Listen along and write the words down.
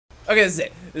Okay, this is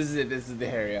it. This is it. This is the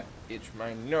area. Itch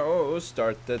my nose.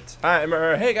 Start the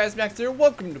timer. Hey guys, Max here.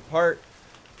 Welcome to part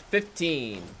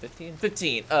 15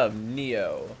 of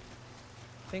Nioh.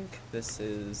 I think this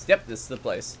is... Yep, this is the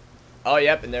place. Oh,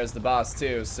 yep, and there's the boss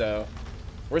too, so...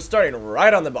 We're starting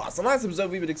right on the boss. In the last episode,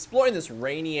 we've been exploring this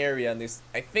rainy area, and this...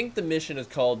 I think the mission is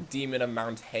called Demon of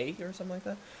Mount Hay, or something like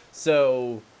that.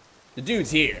 So, the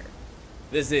dude's here.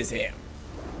 This is him.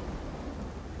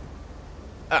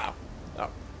 Oh,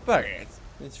 fuck it.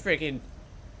 It's freaking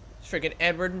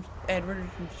Edward,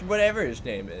 whatever his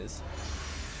name is.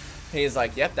 He's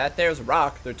like, yep, that there's a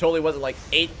rock. There totally wasn't like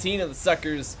 18 of the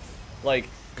suckers, like,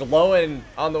 glowing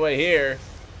on the way here.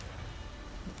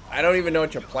 I don't even know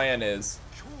what your plan is.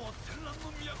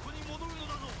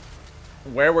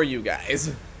 Where were you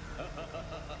guys?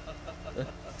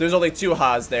 There's only 2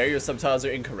 Ha's there. Your subtitles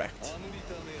are incorrect.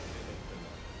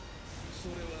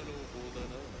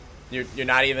 You're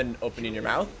not even opening your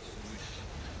mouth?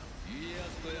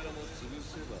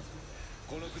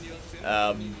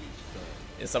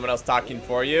 Is someone else talking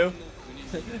for you?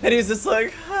 And he's just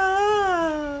like,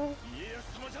 ah.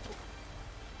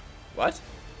 What?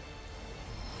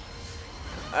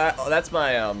 Oh, that's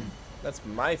my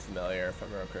familiar, if I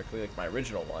remember correctly, like my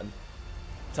original one.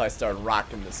 Until I started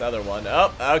rocking this other one.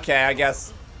 Oh, okay, I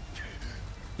guess.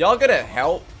 Y'all gonna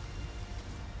help?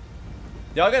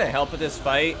 Y'all gonna help with this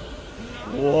fight?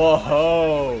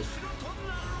 Whoa.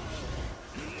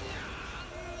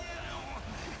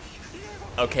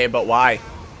 Okay, but why?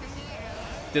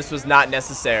 This was not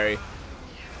necessary.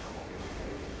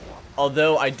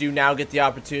 Although I do now get the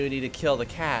opportunity to kill the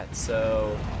cat,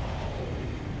 so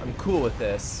I'm cool with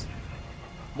this.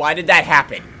 Why did that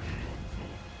happen?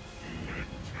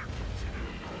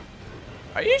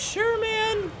 Are you sure,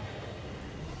 man?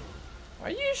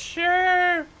 Are you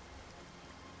sure?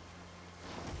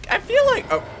 I feel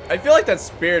like that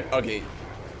spirit. Okay,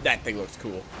 that thing looks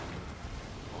cool.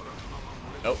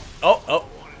 Oh,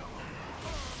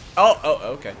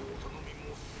 okay.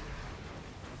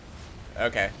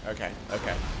 Okay.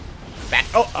 Back.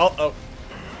 Oh.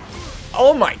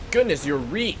 Oh my goodness, your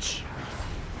reach.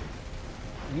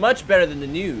 Much better than the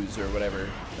news or whatever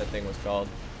that thing was called.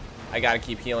 I gotta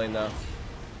keep healing though.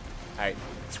 Alright.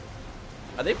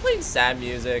 Are they playing sad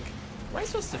music? Am I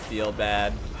supposed to feel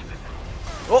bad?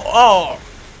 Oh!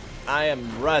 I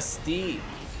am rusty.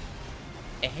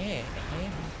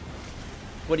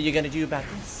 What are you gonna do about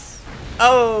this?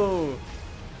 Oh!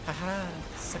 Haha,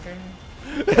 sucker.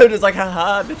 I'm just like,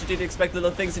 haha, bet you didn't expect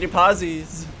little things in your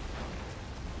pauses.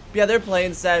 Yeah, they're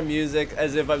playing sad music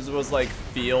as if I'm supposed to like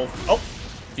feel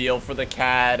for the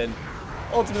cat, and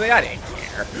ultimately I didn't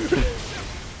care.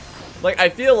 Like, I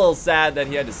feel a little sad that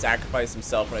he had to sacrifice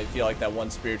himself, and I feel like that one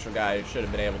spiritual guy should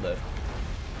have been able to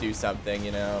do something,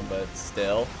 you know, but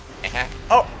still.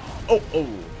 Oh!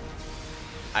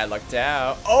 I lucked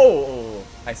out. Oh!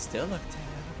 I still lucked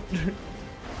out.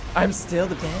 I'm still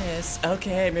the best.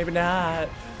 Okay, maybe not.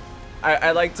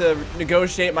 I like to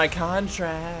negotiate my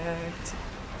contract.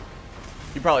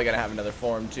 You're probably gonna have another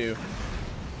form too.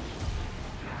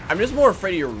 I'm just more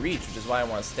afraid of your reach, which is why I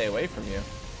want to stay away from you.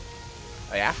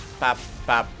 Oh yeah? Pop.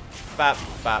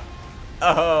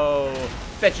 Oh!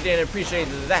 Bet you didn't appreciate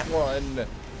that one.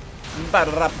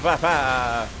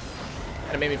 Ba-da-da-ba-ba.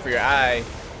 And it made me for your eye.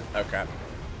 Oh crap.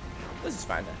 This is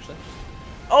fine actually.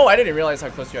 Oh, I didn't realize how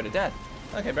close you are to death.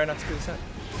 Okay, better not screw this up.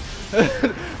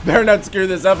 Better not screw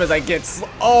this up as I get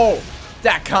oh!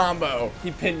 That combo!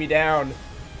 He pinned me down.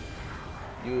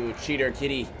 You cheater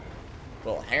kitty.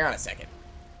 Well, hang on a second.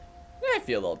 I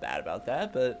feel a little bad about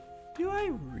that, but do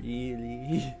I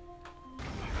really?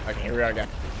 Okay, here we go.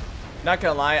 Not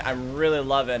gonna lie, I'm really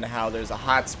loving how there's a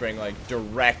hot spring like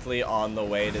directly on the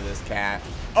way to this cat.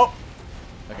 Oh!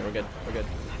 Okay, we're good. We're good.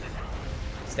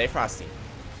 Stay frosty.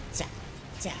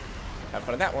 Have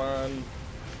fun with that one.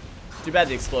 Too bad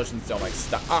the explosions don't like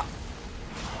stop.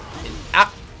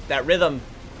 That rhythm.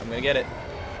 I'm gonna get it.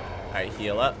 Alright,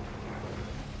 heal up.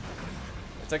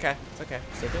 It's okay. It's okay.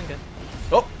 Still doing good.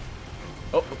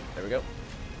 Oh, there we go.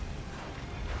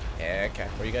 Okay,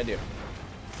 what are you gonna do?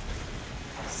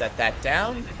 Set that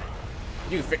down.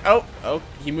 You oh,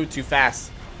 he moved too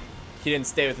fast. He didn't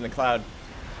stay within the cloud.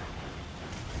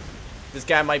 This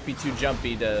guy might be too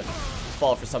jumpy to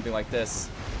fall for something like this.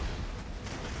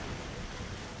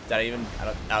 Did I even? I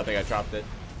don't think I dropped it.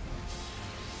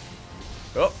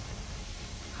 Oh,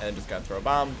 and then just gotta throw a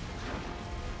bomb.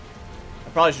 I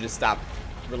probably should have stopped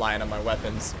relying on my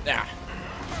weapons. Yeah.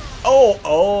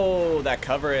 Oh, that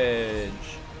coverage.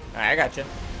 All right, I got you.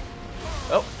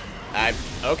 Oh,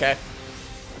 okay.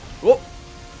 Whoop.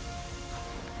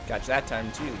 Got you that time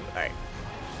too. All right.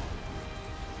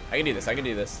 I can do this. I can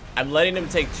do this. I'm letting him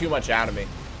take too much out of me.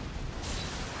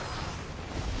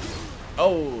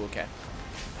 Oh, okay.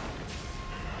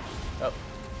 Oh,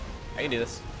 I can do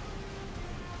this.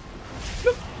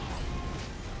 Boop.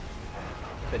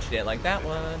 Bet you didn't like that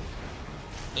one.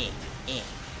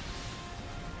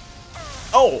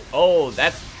 Oh,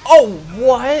 that's... Oh,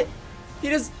 what? He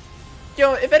just...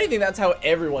 Yo, if anything, that's how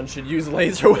everyone should use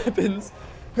laser weapons.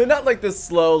 Not like this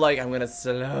slow, like, I'm gonna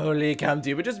slowly come to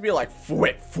you, but just be like,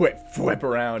 whip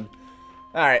around.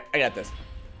 Alright, I got this.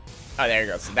 Oh, there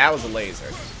you go. So that was a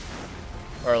laser.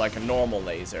 Or like a normal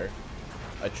laser.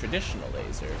 A traditional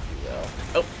laser, if you will.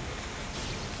 Oh.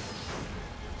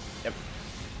 Yep.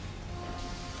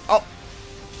 Oh.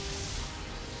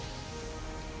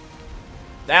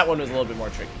 That one was a little bit more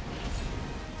tricky.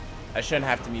 I shouldn't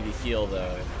have to need to heal,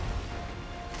 though.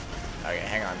 Okay,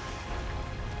 hang on.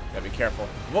 Gotta be careful.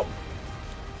 Whoa.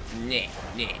 Nah.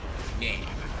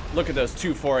 Look at those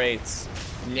 2 4/8s.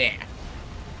 Nah.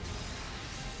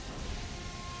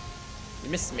 You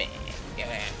missed me.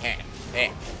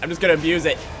 I'm just gonna abuse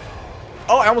it.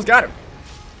 Oh, I almost got him.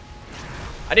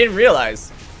 I didn't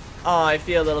realize. Oh, I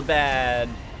feel a little bad.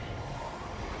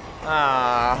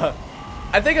 Ah.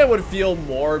 I think I would feel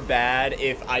more bad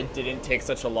if I didn't take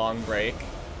such a long break.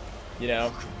 You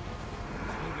know?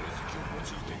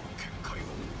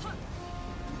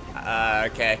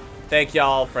 Okay. Thank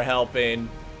y'all for helping.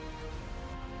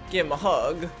 Give him a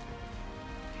hug.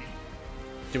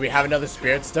 Do we have another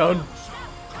spirit stone?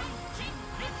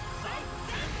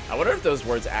 I wonder if those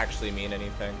words actually mean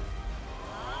anything.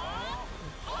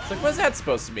 It's like, what's that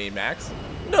supposed to mean, Max?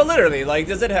 No, literally, like,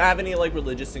 does it have any, like,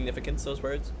 religious significance, those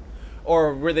words?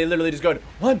 Or were they literally just going,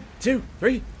 1, 2,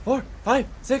 3, 4, 5,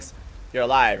 6? You're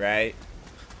alive, right?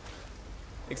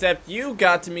 Except you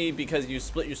got to me because you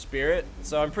split your spirit,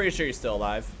 so I'm pretty sure you're still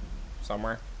alive.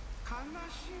 Somewhere.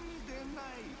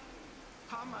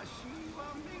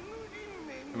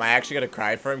 Am I actually gonna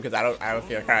cry for him? Because I don't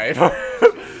feel crying for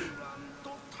him.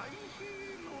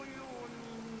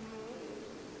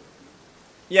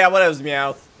 Yeah, whatever,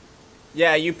 Meowth.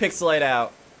 Yeah, you pixelate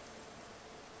out.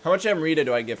 How much Amrita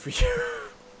do I get for you?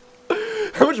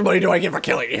 How much money do I get for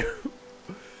killing you?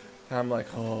 I'm like,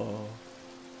 oh.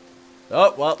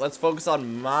 Oh, well, let's focus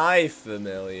on my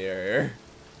familiar.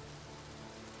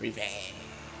 Revenge.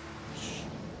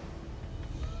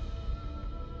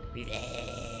 Revenge.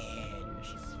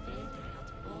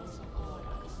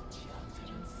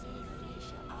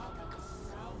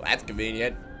 Well, that's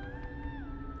convenient.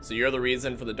 So you're the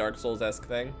reason for the Dark Souls-esque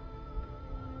thing?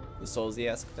 The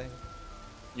Soulsy-esque thing?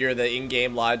 You're the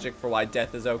in-game logic for why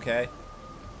death is okay?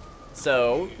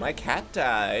 So, my cat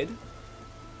died.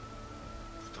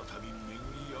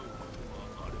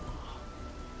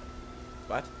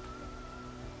 What?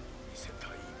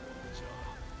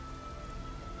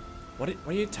 What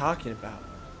are you talking about?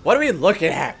 What are we looking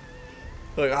at?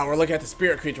 Look, oh, we're looking at the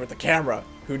spirit creature with the camera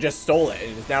who just stole it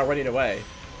and is now running away.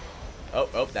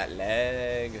 Oh, that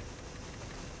leg.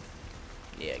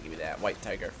 Yeah, give me that white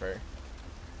tiger fur.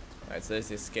 Alright, so there's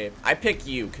the escape. I pick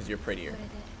you because you're prettier.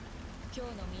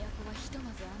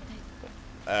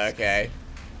 Okay.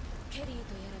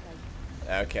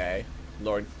 Okay.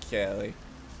 Lord Kelly.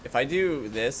 If I do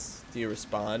this, do you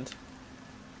respond?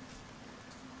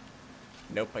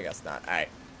 Nope, I guess not. Alright.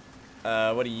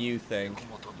 What do you think?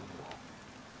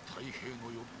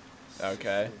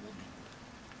 Okay.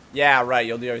 Yeah, right,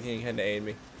 you'll do everything you can to aid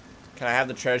me. Can I have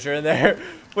the treasure in there?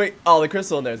 Wait, oh, the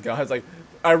crystal in there is gone. I was like,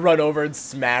 I run over and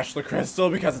smash the crystal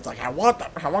because it's like, I want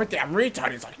the Amrita.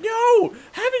 And he's like, no,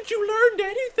 haven't you learned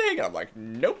anything? And I'm like,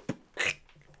 nope.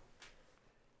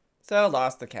 So,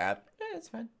 lost the cat. It's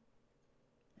fine.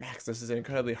 Max, this is an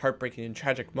incredibly heartbreaking and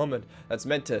tragic moment that's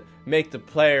meant to make the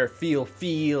player feel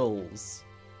feels.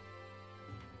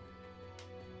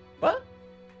 What?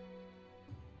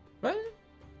 What?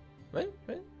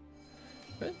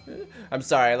 I'm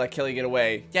sorry, I let Kelly get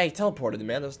away. Yeah, he teleported him,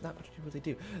 man. There's not much you really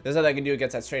do. There's nothing I can do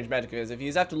against that strange magic, because if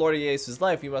he's after Lord Ace's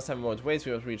life, we must have a moment's ways.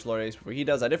 We must reach Lord Ace before he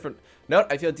does. On different note,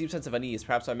 I feel a deep sense of unease.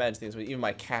 Perhaps I imagine things, but even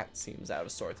my cat seems out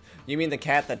of sorts. You mean the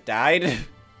cat that died?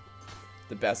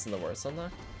 The best and the worst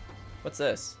unlocked? What's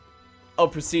this? Oh,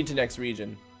 proceed to next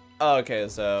region. Oh, okay,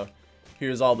 so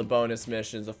here's all the bonus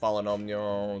missions, the Fallen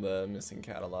Omnion, the missing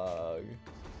catalog.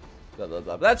 Blah, blah,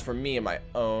 blah. But that's for me and my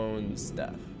own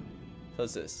stuff. So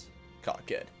what's this? Call it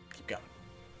good. Keep going.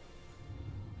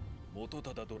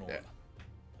 Yeah.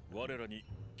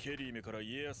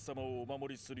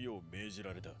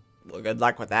 Well, good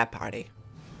luck with that party.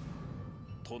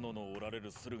 Whatevs.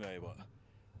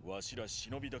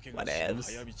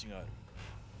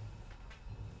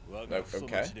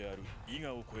 Okay.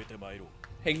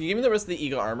 Hey, can you give me the rest of the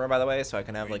eagle armor, by the way, so I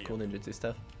can have like cool ninjutsu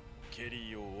stuff?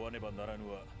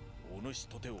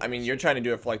 I mean, you're trying to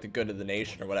do it for like the good of the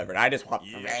nation or whatever, and I just want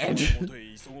revenge.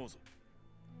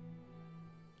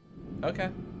 Okay.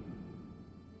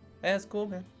 Hey, that's cool,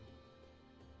 man.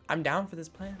 I'm down for this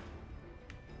plan.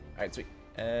 Alright, sweet.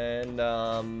 And,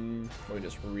 let me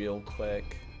just real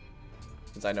quick,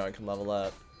 since I know I can level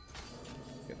up,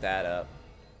 get that up.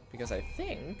 Because I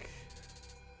think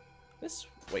this,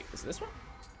 wait, is this one?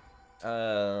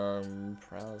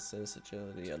 Paralysis,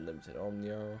 agility, unlimited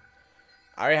Nioh.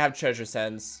 I already have treasure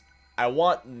sense. I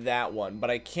want that one, but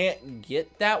I can't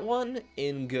get that one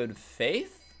in good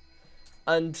faith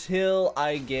until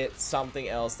I get something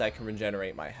else that can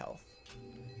regenerate my health.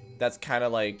 That's kind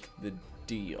of like the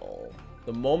deal.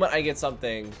 The moment I get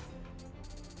something,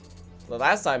 the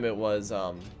last time it was,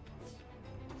 I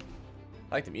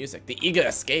like the music. The eager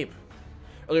escape.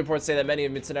 Early reports say that many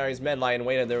of Mitsunari's men lie in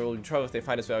wait and there will be trouble if they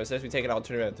find us. But we take an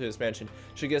alternative through this mansion.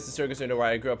 Should get us to circus window where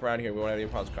I grew up around here. We won't have any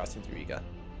problems crossing through Iga.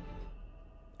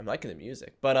 I'm liking the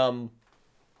music, but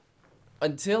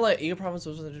until Iga province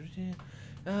was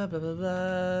blah blah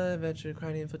blah. Eventually,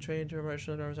 trying to infiltrate into a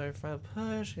martial arms. I final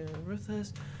push and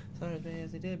ruthless. Sorry,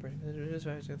 as they did bring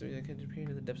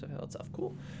the depths of hell itself.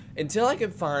 Cool. Until I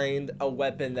can find a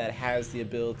weapon that has the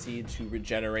ability to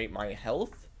regenerate my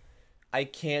health, I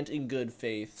can't in good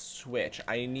faith switch.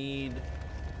 I need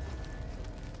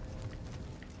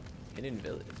hidden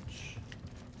village.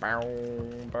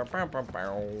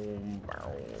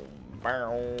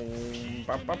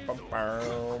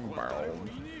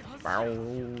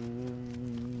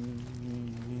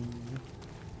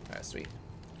 That's sweet.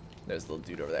 There's the little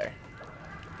dude over there.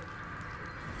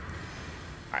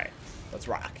 Alright, let's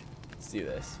rock. Let's do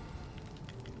this.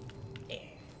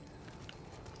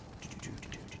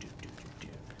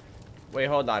 Wait,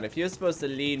 hold on. If you're supposed to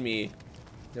lead me,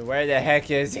 then where the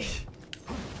heck is he?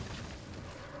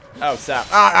 Oh, stop.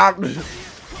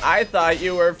 I thought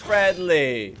you were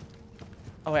friendly.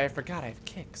 Oh, I forgot I have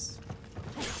kicks.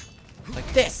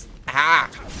 Like this. Ah.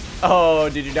 Oh,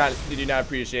 did you not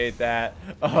appreciate that?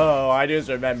 Oh, I just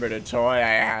remembered a toy I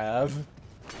have.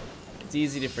 It's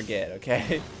easy to forget,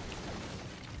 okay?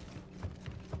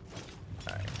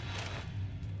 Alright.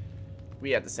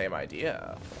 We had the same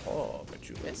idea. Oh, but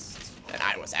you missed. And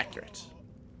I was accurate.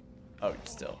 Oh, you're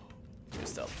still.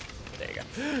 There you go.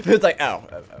 It's like, oh,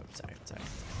 sorry.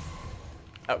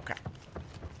 Oh, crap.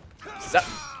 So.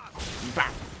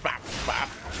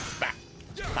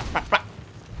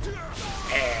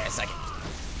 Second.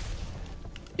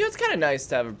 You know, it's kind of nice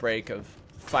to have a break of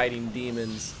fighting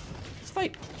demons. Let's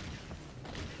fight.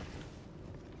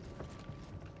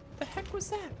 The heck was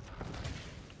that?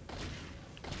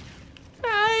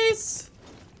 Nice.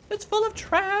 It's full of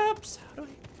traps. How do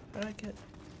I get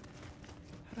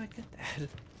that?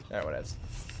 Alright, what else?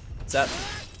 What's up?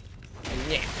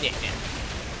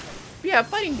 Yeah,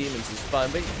 fighting demons is fun,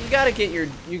 but you gotta get your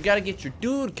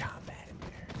dude combat in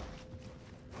there.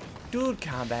 Dude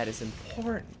combat is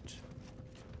important.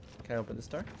 Can I open this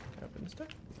door?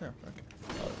 No, okay.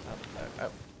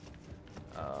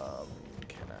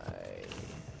 Can I?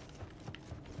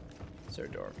 Is there a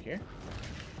door over here?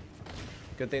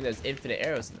 Good thing there's infinite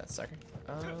arrows in that sucker.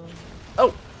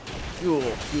 Oh!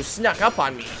 You snuck up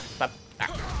on me.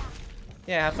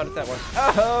 Yeah, have fun with that one.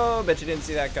 Oh, bet you didn't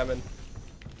see that coming.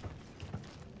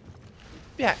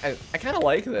 Yeah, I kind of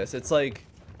like this. It's like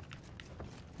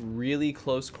really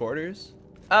close quarters.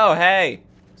 Oh, hey.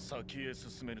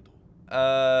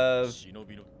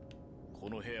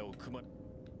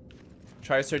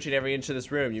 Try searching every inch of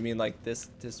this room. You mean like this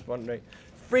one right?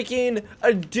 Freaking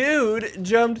a dude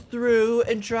jumped through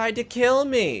and tried to kill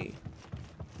me.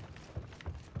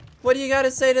 What do you got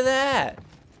to say to that?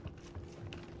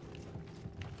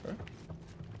 Huh?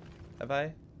 Have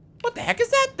I? What the heck is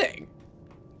that thing?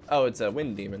 Oh, it's a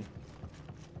wind demon.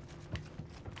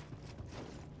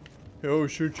 Oh,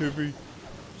 search every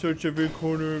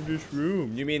corner of this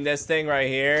room. You mean this thing right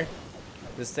here?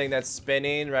 This thing that's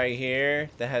spinning right here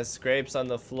that has scrapes on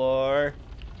the floor?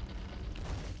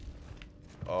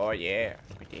 Oh yeah,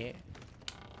 yeah.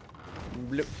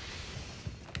 Bloop.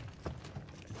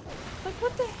 Like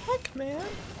what the heck, man?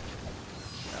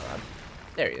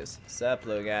 There he is. Sup,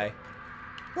 little guy?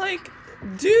 Like,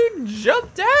 dude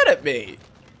jumped out at me,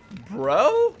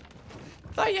 bro.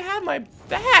 Thought you had my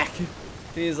back.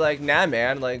 He's like, nah,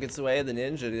 man. Like it's the way of the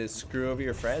ninja to screw over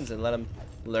your friends and let them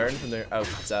learn from their. Oh,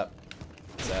 what's up?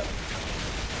 What's up?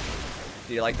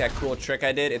 Do you like that cool trick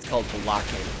I did? It's called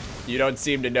blocking. You don't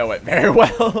seem to know it very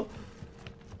well.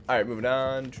 Alright, moving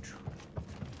on.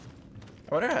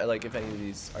 I wonder how, like, if any of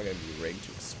these are gonna be rigged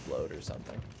to explode or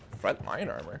something. Front line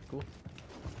armor, cool.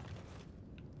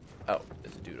 Oh,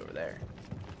 there's a dude over there.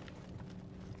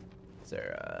 Is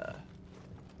there,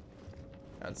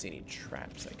 I don't see any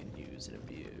traps I can use and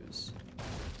abuse.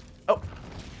 Oh!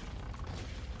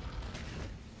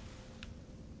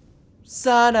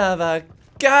 Son of a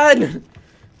gun!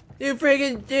 You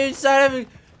freaking dude, son of a...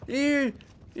 You...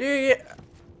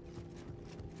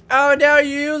 Oh, now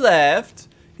you left!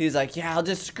 He's like, yeah, I'll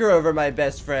just screw over my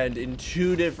best friend in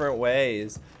 2 different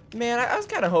ways. Man, I was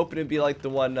kind of hoping it'd be like the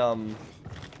one,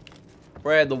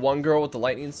 where I had the one girl with the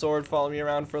lightning sword follow me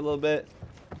around for a little bit.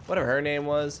 Whatever her name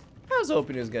was. I was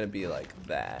hoping it was gonna be like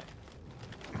that.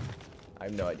 I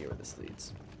have no idea where this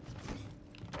leads.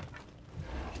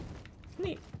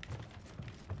 Neat.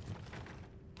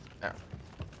 Oh.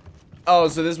 Oh,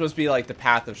 so this must be like the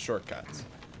path of shortcuts.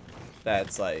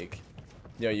 That's like,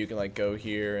 you know, you can like go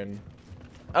here and...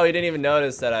 Oh, he didn't even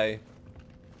notice that I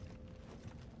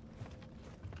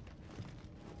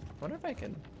wonder if I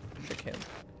can trick him.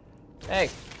 Hey!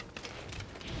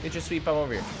 Get your sweet bum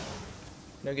over here.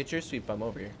 No, get your sweet bum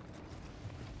over here.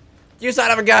 You son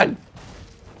of a gun!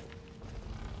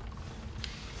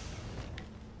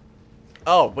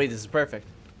 Oh, wait, this is perfect.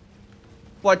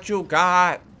 What you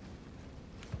got?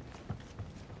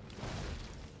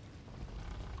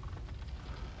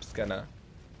 Just gonna...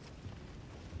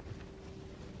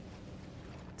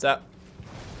 What's up?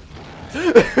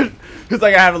 It's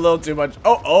like I have a little too much.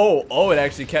 Oh, it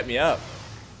actually kept me up.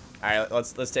 Alright,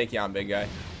 let's take you on, big guy.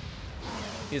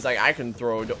 He's like, I can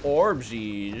throw the orbs.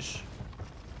 Yeah,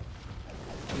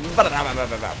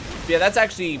 that's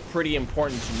actually pretty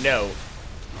important to know.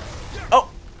 Oh!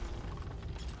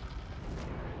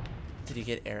 Did he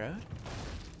get arrowed?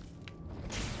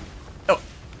 Oh!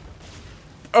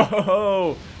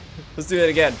 Oh! Let's do that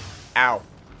again. Ow.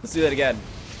 Let's do that again.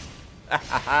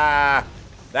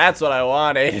 That's what I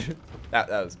wanted. That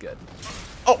was good.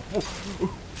 Oh!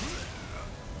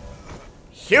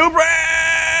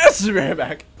 Hubris! Right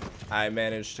back. I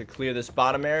managed to clear this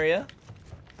bottom area.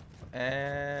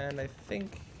 And I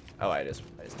think... Oh, I just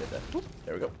did that. Whoop,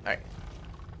 there we go. Alright.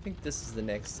 I think this is the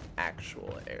next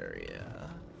actual area.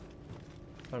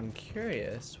 But I'm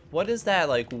curious. What does that,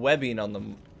 like, webbing on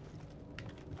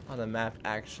the map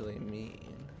actually mean?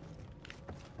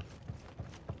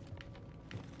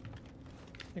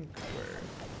 I think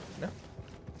we're... No?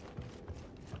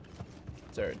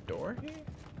 Is there a door here?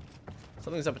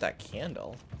 Something's up with that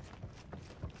candle.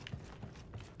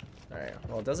 Alright,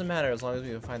 well, it doesn't matter as long as we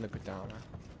can find the Kodama.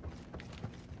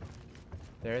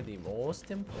 They're the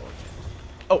most important.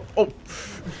 Oh!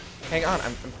 Hang on,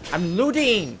 I'm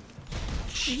looting!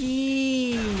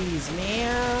 Jeez,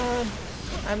 man!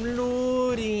 I'm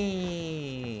looting!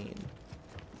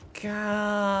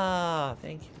 God,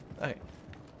 thank you. Okay.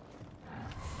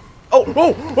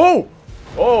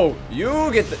 Oh!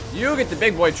 You get the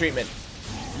big boy treatment.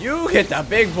 You get the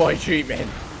big boy treatment.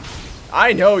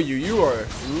 I know you. You are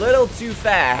a little too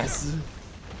fast.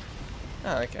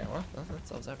 Oh, okay. Well, that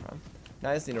solves that problem.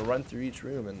 Now I just need to run through each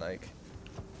room and like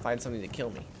find something to kill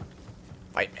me.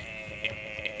 Fight me.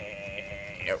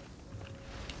 Oh.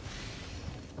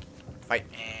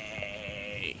 Fight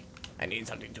me. I need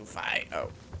something to fight. Oh.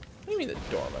 What do you mean the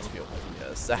door must be open from the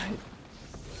other side?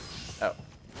 Oh.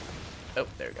 Oh,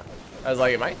 there we go. I was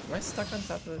like, am I stuck on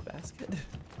top of the basket?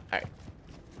 Alright.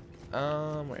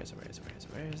 Where is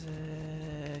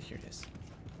it? Here it is.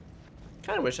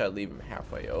 Kinda wish I'd leave him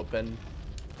halfway open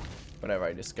whenever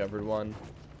I discovered one.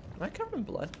 Am I covered in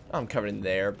blood? Oh, I'm covered in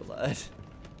their blood.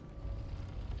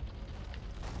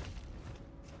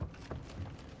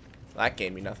 That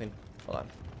gave me nothing. Hold on.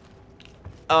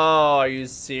 Oh, are you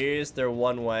serious? They're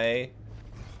one way?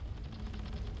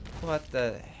 What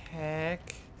the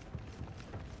heck?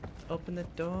 Open the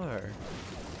door.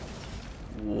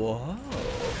 Whoa.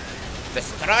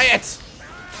 Destroy it!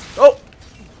 Oh!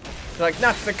 Like,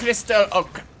 not the crystal. Oh.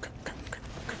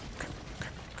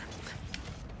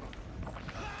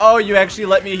 Oh, you actually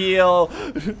let me heal.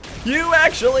 You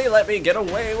actually let me get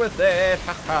away with it.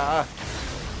 Haha.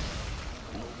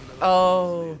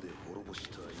 Oh.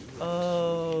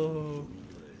 Oh.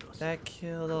 That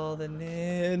killed all the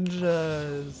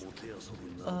ninjas.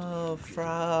 Oh,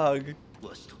 frog.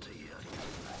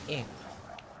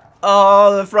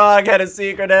 Oh, the frog had a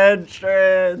secret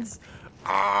entrance.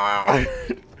 Ah.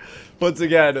 Once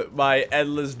again, my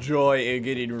endless joy in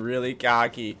getting really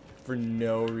cocky for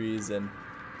no reason.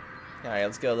 Alright,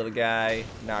 let's go, little guy.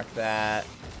 Knock that.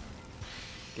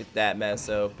 Get that mess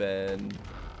open.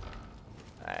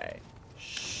 Alright.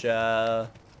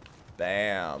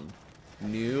 Bam.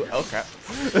 New. Oh, crap.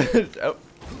 Oh.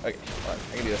 Okay, hold on.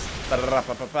 I can do this.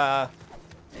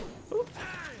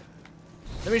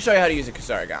 Let me show you how to use a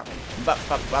Kusarigami.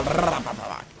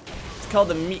 It's called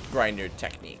the meat grinder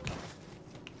technique.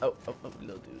 Oh,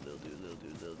 little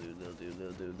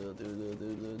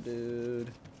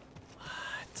dude.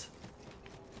 What?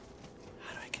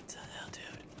 How do I get to the little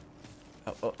dude?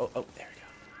 Oh, there we go.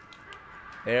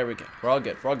 There we go. We're all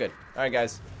good. Alright,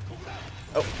 guys.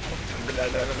 Oh.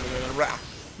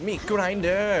 Meat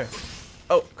grinder.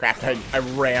 Oh, crap. I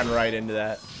ran right into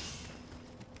that.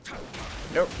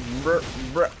 Nope.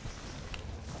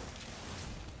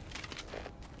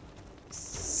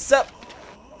 Sup?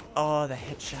 Oh, the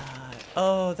headshot.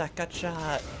 Oh, that gut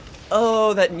shot.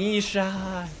 Oh, that knee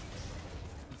shot.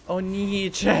 Oh,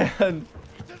 knee-chan.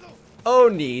 Oh,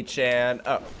 knee-chan.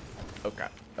 Oh. Okay.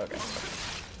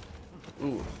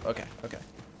 Ooh, okay.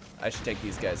 I should take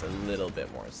these guys a little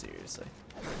bit more seriously.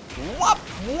 Whop.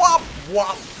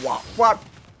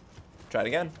 Try it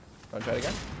again. Want to try it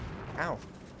again? Ow.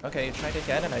 Okay, you tried it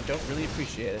again, and I don't really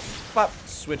appreciate it. Pop.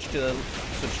 Switch to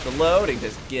load and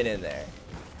just get in there.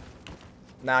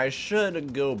 Now I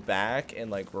should go back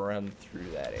and like run through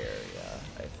that area.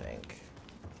 I think.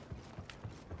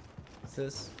 Is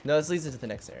this? No, this leads into the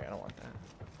next area. I don't want that.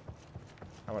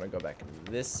 I want to go back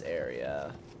into this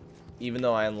area, even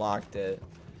though I unlocked it,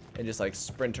 and just like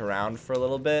sprint around for a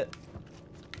little bit.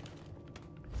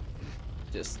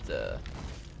 Just,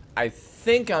 I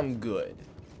think I'm good.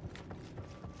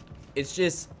 It's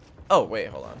just, oh wait,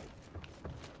 hold on.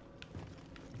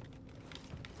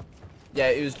 Yeah,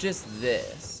 it was just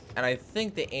this, and I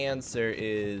think the answer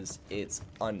is it's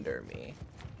under me.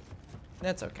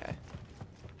 That's okay.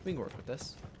 We can work with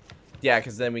this. Yeah,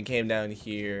 because then we came down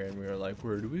here and we were like,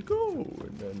 where do we go?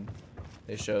 And then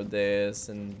they showed this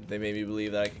and they made me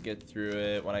believe that I could get through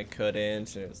it when I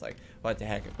couldn't. And it was like, what the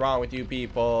heck is wrong with you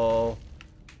people?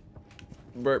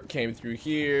 Burp came through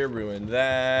here, ruined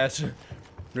that.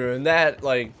 Ruined that,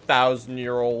 like,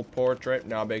 1,000-year-old portrait.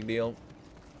 No big deal.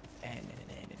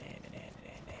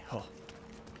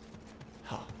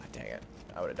 Oh, dang it.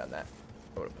 I would have done that.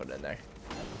 I would have put it in there.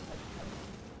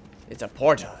 It's a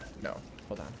portal. No,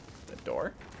 hold on. The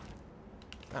door?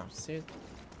 Oh, see?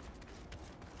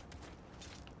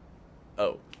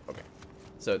 Oh, okay.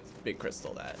 So it's big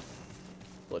crystal that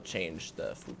will change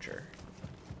the future.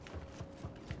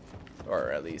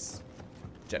 Or at least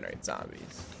generate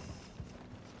zombies.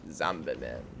 Zombie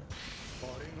men.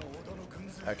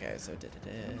 Okay, so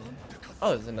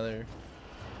oh, there's another.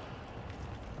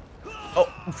 Oh,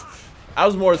 I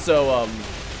was more so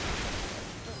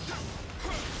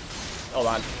hold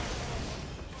on.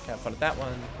 Have fun with that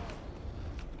one.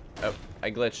 Oh,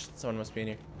 I glitched. Someone must be in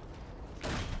here.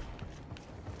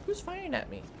 Who's firing at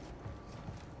me?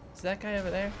 Is that guy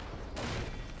over there?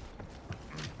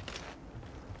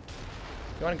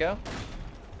 You wanna go?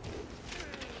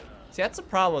 See, that's the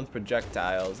problem with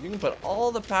projectiles. You can put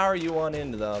all the power you want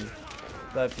into them,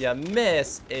 but if you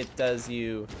miss, it does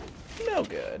you no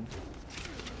good.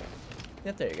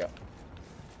 Yep, there you go.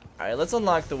 Alright, let's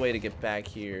unlock the way to get back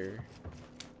here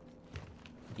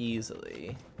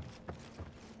easily.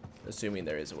 Assuming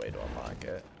there is a way to unlock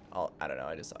it. I don't know,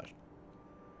 I just saw it.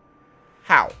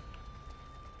 How?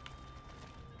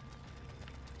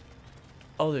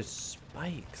 Oh, there's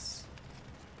spikes.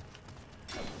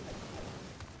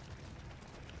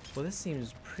 Well, this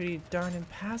seems pretty darn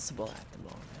impassable at the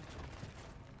moment.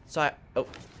 So oh.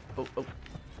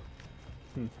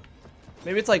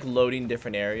 Maybe it's like loading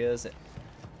different areas.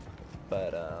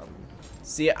 But,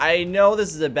 see, I know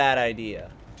this is a bad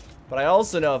idea. But I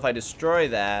also know if I destroy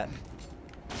that,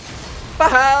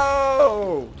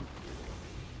 pow!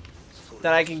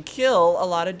 That I can kill a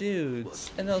lot of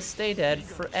dudes. And they'll stay dead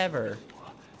forever.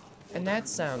 And that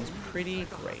sounds pretty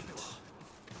great.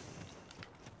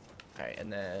 Alright,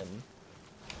 and then...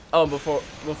 Oh, before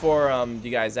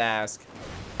you guys ask,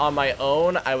 on my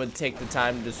own, I would take the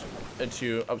time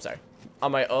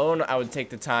on my own, I would take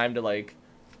the time to, like,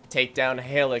 take down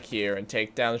Halleck here and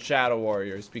take down Shadow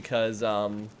Warriors because,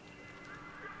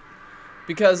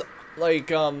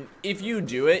 like, if you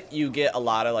do it, you get a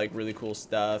lot of, like, really cool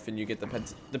stuff, and you get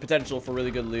the potential for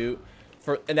really good loot.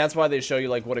 And that's why they show you,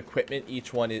 like, what equipment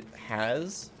each one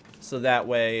has. So that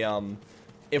way,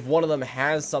 if one of them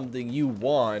has something you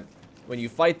want, when you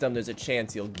fight them, there's a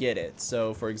chance you'll get it.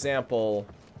 So, for example,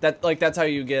 that's how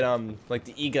you get, like,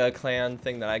 the Iga clan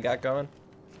thing that I got going.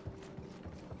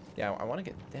 Yeah, I want to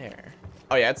get there.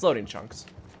 Oh, yeah, it's loading chunks.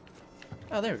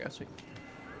 Oh, there we go, sweet.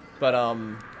 But,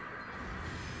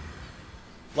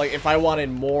 like, if I wanted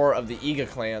more of the Iga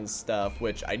clan stuff,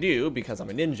 which I do, because I'm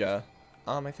a ninja,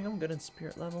 I think I'm good in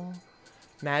spirit level.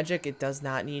 Magic, it does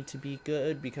not need to be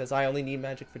good because I only need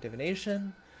magic for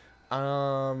divination.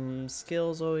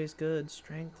 Skill's always good.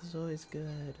 Strength is always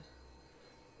good.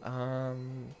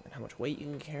 And how much weight you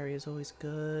can carry is always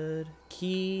good.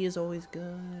 Key is always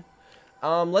good.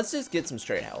 Let's just get some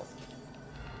straight health.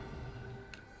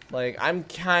 Like, I'm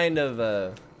kind of,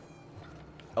 oh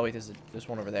wait, there's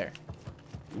one over there.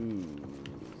 Ooh.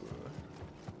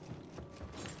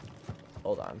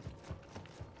 Hold on.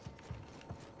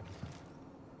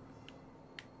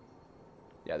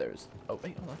 Yeah, there's... Oh,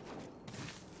 wait, hold on.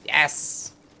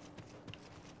 Yes!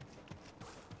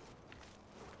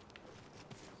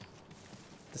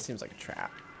 This seems like a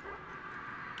trap.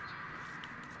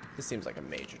 This seems like a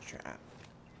major trap.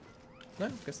 No,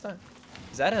 guess not.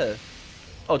 Is that a...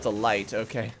 Oh, it's a light.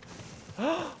 Okay.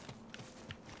 Woo!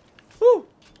 Woo!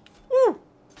 Woo!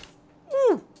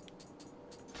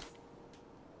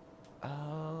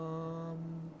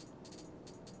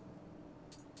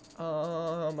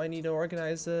 I need to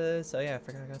organize this. Oh yeah, I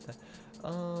forgot I got that.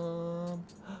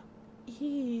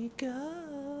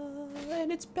 Ego,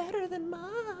 and it's better than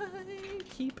mine.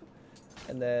 Keep.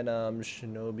 And then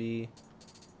Shinobi,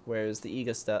 where's the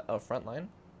Iga stuff? Oh, frontline.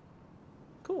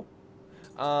 Cool.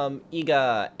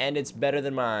 Iga, and it's better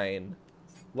than mine.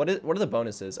 What are the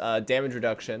bonuses? Damage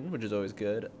reduction, which is always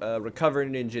good. Recover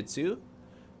ninjutsu.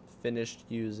 Finished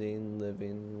using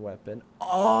living weapon.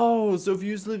 Oh, so if you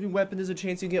use living weapon, there's a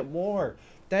chance you get more.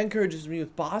 That encourages me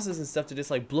with bosses and stuff to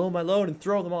just like blow my load and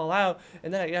throw them all out,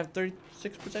 and then I have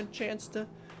 36% chance to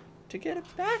get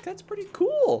it back. That's pretty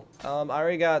cool. I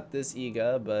already got this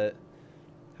Iga, but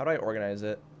how do I organize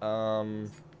it? Hold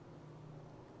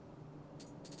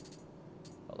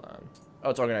on. Oh,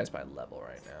 it's organized by level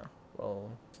right now. Well,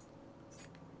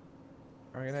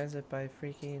 organize it by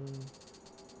freaking,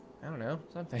 I don't know,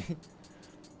 something.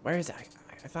 Where is it?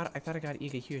 I thought I got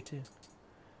Iga here too.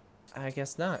 I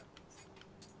guess not.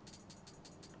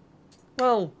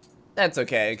 Well, that's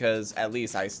okay, because at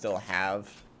least I still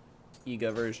have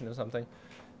Iga version or something.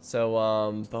 So,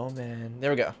 Bowman.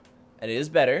 There we go. And it is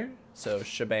better. So,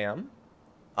 shabam.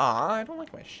 Ah, I don't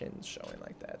like my shins showing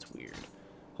like that. It's weird.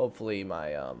 Hopefully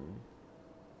my,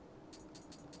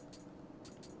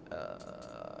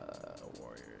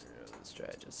 warrior,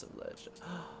 strategist of legend.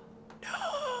 No!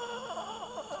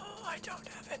 I don't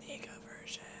have an Iga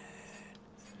version.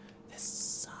 This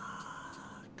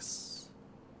sucks.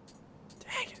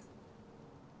 Dang it.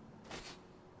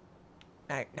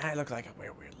 Now I look like I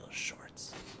wear weird little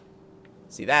shorts.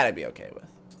 See, that I'd be okay with.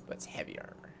 But it's heavy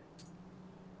armor.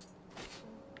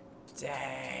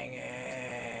 Dang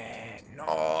it.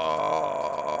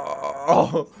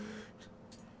 No!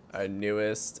 Our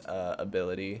newest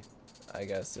ability, I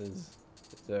guess, is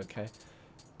okay.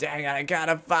 Dang it, I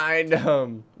gotta find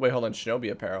him. Wait, hold on,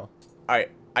 Shinobi apparel.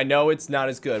 Alright, I know it's not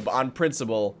as good, but on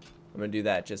principle, I'm gonna do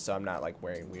that just so I'm not like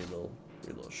wearing weird little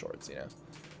shorts, you know.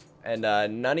 And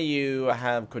none of you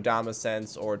have Kodama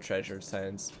sense or treasure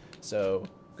sense, so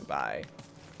goodbye.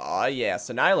 Oh yeah,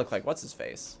 so now I look like what's his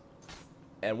face.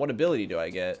 And what ability do I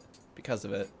get because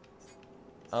of it?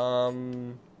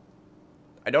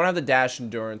 I don't have the dash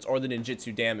endurance or the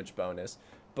ninjutsu damage bonus,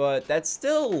 but that's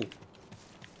still,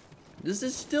 this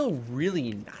is still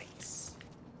really nice.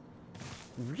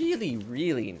 Really,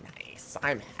 really nice.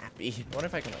 I'm happy. I wonder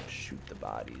if I can like shoot the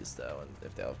bodies though, and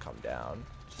if they'll come down.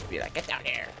 Just be like, get down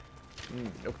here.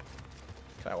 Nope.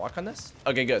 Can I walk on this?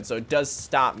 Okay, good. So it does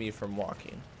stop me from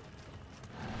walking.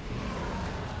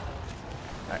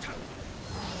 Right.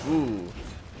 Ooh.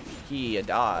 A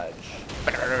dodge.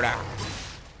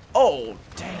 Oh,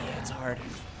 dang it, it's hard.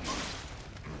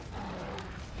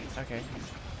 Okay.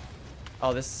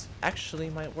 Oh, this actually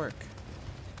might work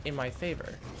in my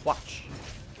favor. Watch.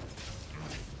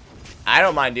 I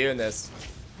don't mind doing this.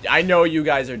 I know you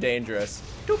guys are dangerous.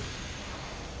 Doop.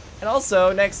 And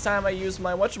also, next time I use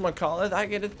my whatchamacallit, I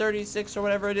get a 36 or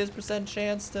whatever it is %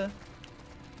 chance to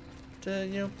you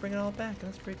know, bring it all back.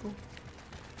 That's pretty cool.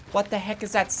 What the heck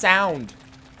is that sound?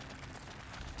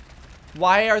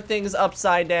 Why are things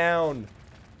upside down?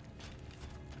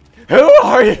 Who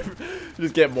are you?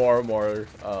 Just get more and more.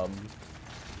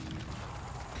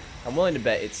 I'm willing to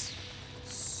bet it's.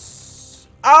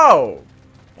 Oh!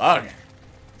 Okay.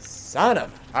 Son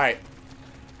of. Alright.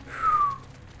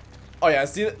 Oh, yeah.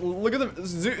 See, look at the.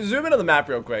 Zoom into the map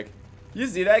real quick. You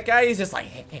see that guy? He's just like.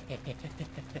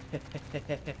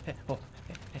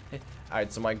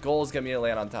 Alright, so my goal is going to be to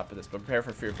land on top of this, but prepare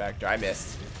for fear factor. I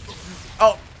missed.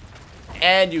 Oh!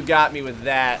 And you got me with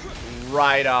that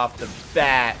right off the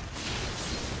bat.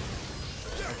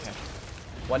 Okay.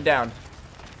 One down.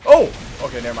 Oh!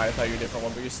 Okay, never mind. I thought you were a different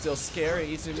one, but you're still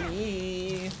scary to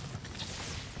me.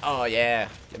 Oh yeah,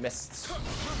 you missed.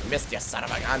 You missed, you son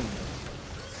of a gun.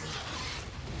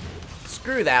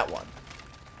 Screw that one.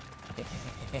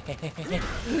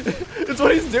 That's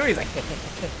what he's doing. He's like,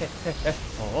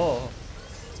 oh,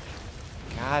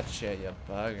 gotcha, you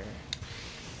bugger.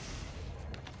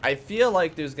 I feel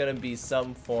like there's gonna be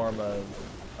some form of.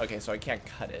 Okay, so I can't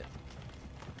cut it.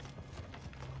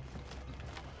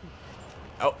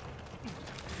 Oh.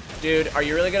 Dude, are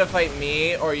you really gonna fight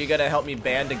me, or are you gonna help me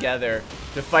band together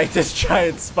to fight this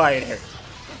giant spider?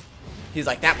 He's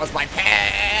like, that was my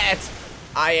pet!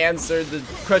 I answered the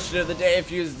question of the day a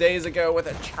few days ago with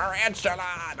a tarantula!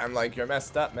 And I'm like, you're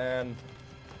messed up, man.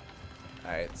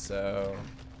 Alright, so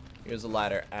here's a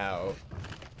ladder out.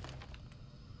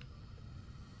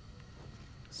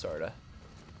 Sorta.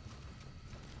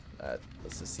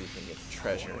 Let's just see if we can get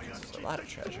treasure, because there's a lot of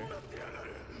treasure.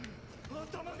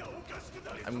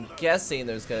 I'm guessing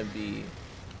there's gonna be.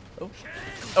 Oh,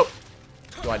 oh!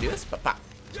 You wanna do this? Pop, pop,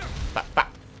 pop,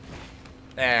 pop.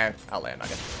 I'll land on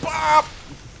it. Pop!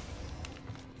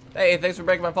 Hey, thanks for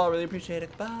breaking my fall. Really appreciate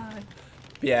it. Bye.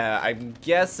 Yeah, I'm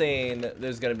guessing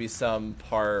there's gonna be some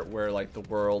part where like the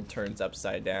world turns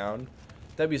upside down.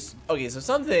 That'd be okay. So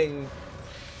something.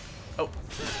 Oh,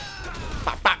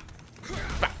 pop, pop,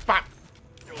 pop, pop,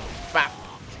 pop.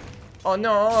 Oh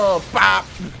no, pop.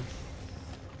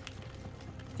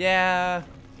 Yeah,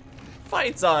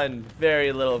 fights on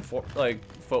very little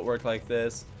footwork like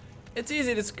this. It's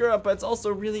easy to screw up, but it's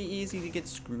also really easy to get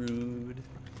screwed.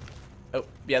 Oh,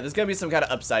 yeah, there's gonna be some kind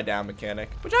of upside down mechanic,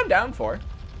 which I'm down for.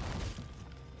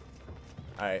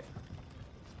 Alright.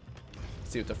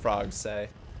 See what the frogs say.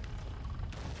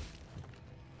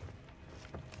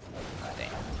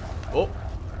 Oh.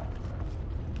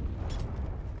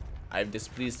 I've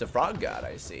displeased the frog god,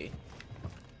 I see.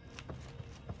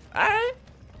 Alright.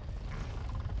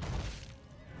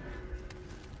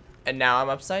 And now I'm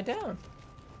upside down.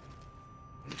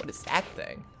 What is that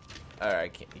thing?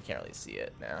 Alright, you can't really see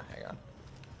it now. Hang on.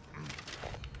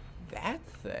 That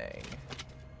thing.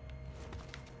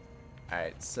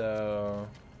 Alright, so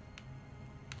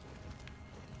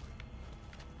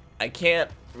I can't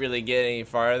really get any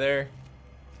farther.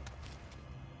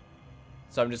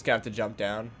 So I'm just gonna have to jump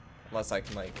down. Unless I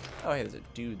can like, oh hey, there's a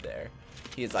dude there.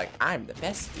 He's like, I'm the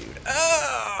best dude.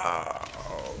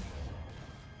 Oh!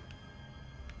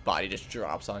 Body just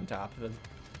drops on top of him.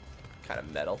 Kind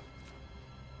of metal.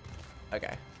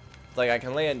 Okay. Like I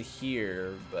can land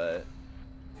here, but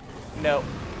nope.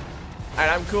 And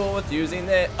I'm cool with using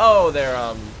it. Oh, they're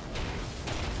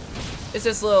it's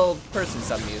this little person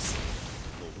zombies.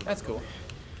 That's cool.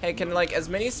 Hey, can like as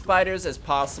many spiders as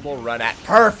possible run at?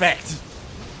 Perfect.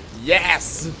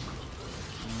 Yes.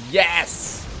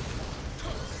 Yes.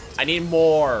 I need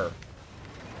more.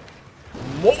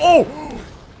 More. Oh!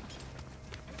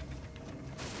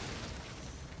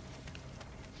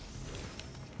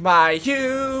 My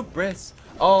hubris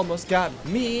almost got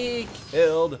me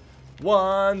killed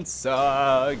once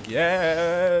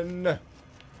again.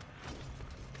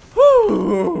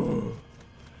 Whoo!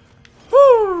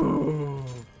 Whoo!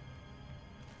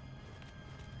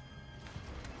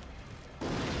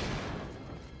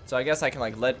 So I guess I can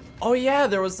like let. Oh yeah,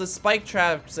 there was the spike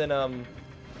traps in Alright.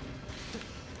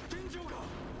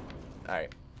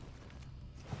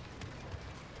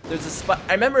 There's a spot.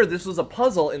 I remember this was a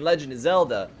puzzle in Legend of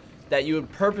Zelda that you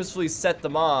would purposefully set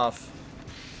them off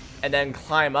and then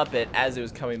climb up it as it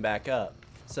was coming back up.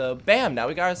 So bam, now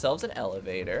we got ourselves an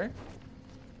elevator.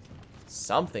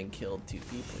 Something killed 2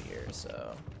 people here,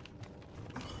 so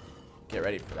get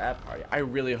ready for that party. I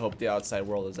really hope the outside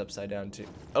world is upside down too.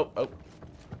 Oh, oh.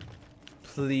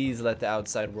 Please let the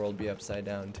outside world be upside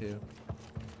down too.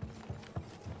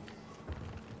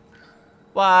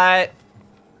 What?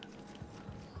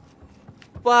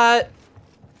 What?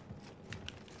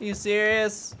 Are you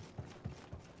serious?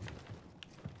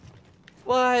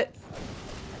 What?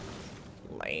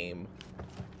 Lame.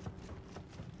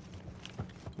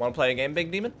 Wanna play a game,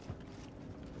 Big Demon?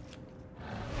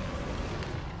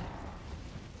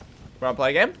 Wanna play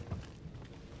a game?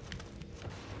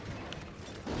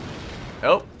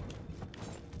 Nope.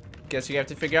 Guess you have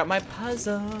to figure out my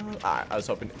puzzle. I was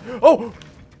hoping. Oh!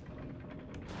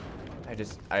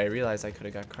 I realized I could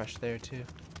have got crushed there too.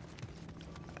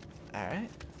 Alright.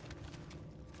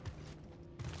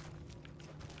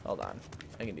 Hold on.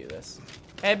 I can do this.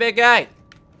 Hey, big guy!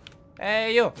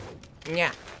 Hey, you!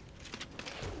 Yeah.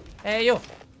 Hey, you!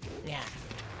 Yeah.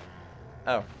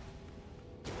 Oh.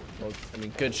 Well, I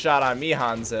mean, good shot on me,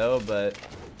 Hanzo, but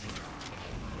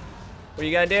what are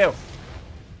you gonna do?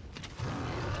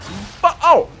 But,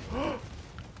 oh!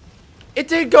 It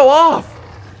did go off!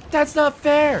 That's not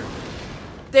fair!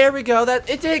 There we go. That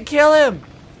it didn't kill him.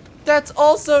 That's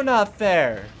also not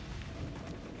fair.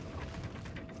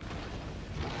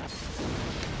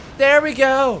 There we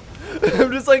go.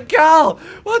 I'm just like, Cal,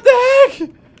 what the heck?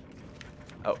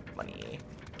 Oh, money.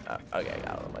 Okay, I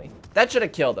got a little money. That should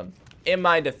have killed him, in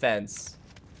my defense.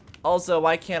 Also,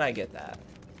 why can't I get that?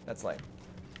 That's lame.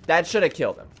 That should have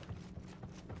killed him.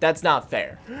 That's not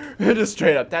fair. Just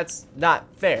straight up, that's not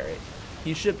fair.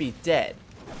 He should be dead.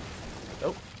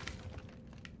 Oh.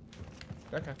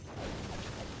 Okay.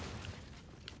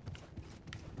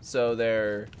 So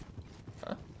they're...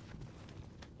 Huh?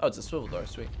 Oh, it's a swivel door.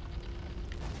 Sweet.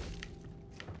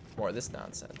 More of this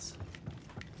nonsense.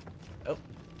 Oh.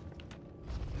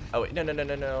 Oh, wait. No, no, no,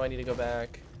 no, no. I need to go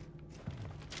back.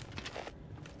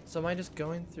 So am I just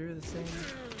going through the same...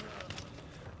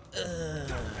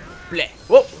 Bleh.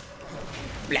 Whoa.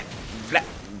 Bleh. Bleh.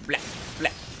 Bleh.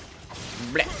 Bleh.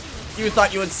 Bleh. You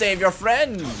thought you would save your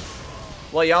friend.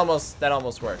 Well, that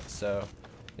almost worked, so,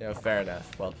 you know, fair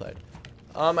enough. Well played.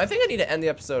 I think I need to end the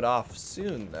episode off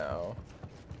soon, though.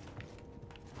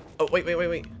 Oh, wait.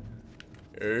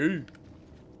 Hey.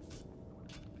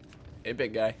 Hey,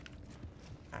 big guy.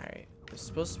 Alright. There's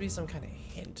supposed to be some kind of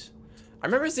hint. I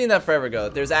remember seeing that forever ago.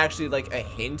 There's actually, like, a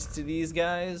hint to these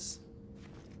guys.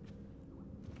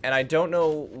 And I don't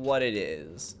know what it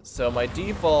is. So my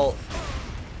default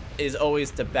is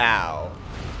always to bow.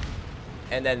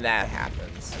 And then that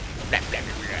happens.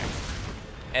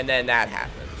 And then that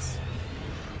happens.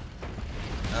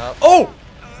 Oh!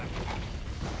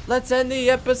 Let's end the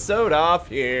episode off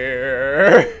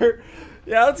here.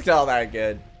 Yeah, let's call that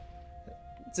good.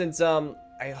 Since,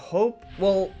 I hope...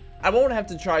 Well, I won't have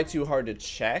to try too hard to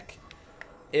check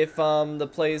if, the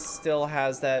place still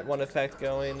has that one effect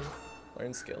going.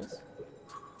 Learn skills.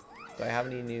 Do I have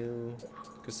any new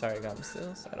Kusarigama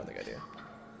skills? I don't think I do.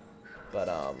 But,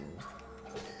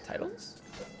 titles?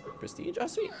 Prestige? Oh,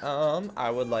 sweet. I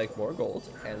would like more gold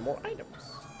and more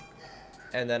items.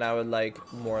 And then I would like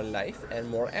more life and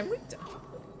more Amrita.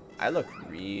 I look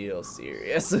real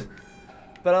serious.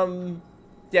 But,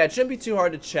 yeah, it shouldn't be too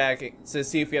hard to check to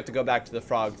see if we have to go back to the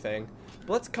frog thing.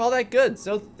 But let's call that good.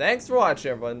 So, thanks for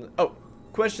watching, everyone. Oh,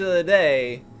 question of the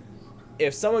day.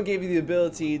 If someone gave you the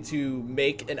ability to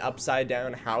make an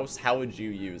upside-down house, how would you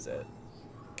use it?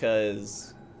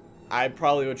 Because I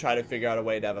probably would try to figure out a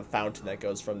way to have a fountain that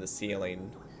goes from the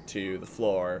ceiling to the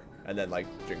floor, and then, like,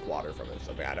 drink water from it or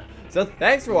something. I don't know. So,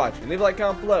 thanks for watching. Leave a like,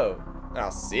 comment below, and I'll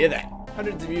see you then.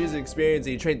 Hundreds of years of experience,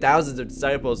 and you train thousands of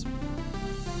disciples.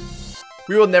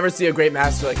 We will never see a great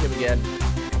master like him again.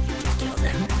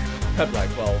 I'm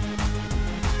like, well...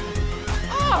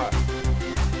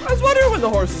 I was wondering when the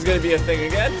horse is going to be a thing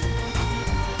again.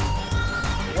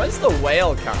 When's the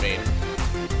whale coming?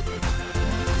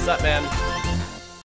 What's up, man?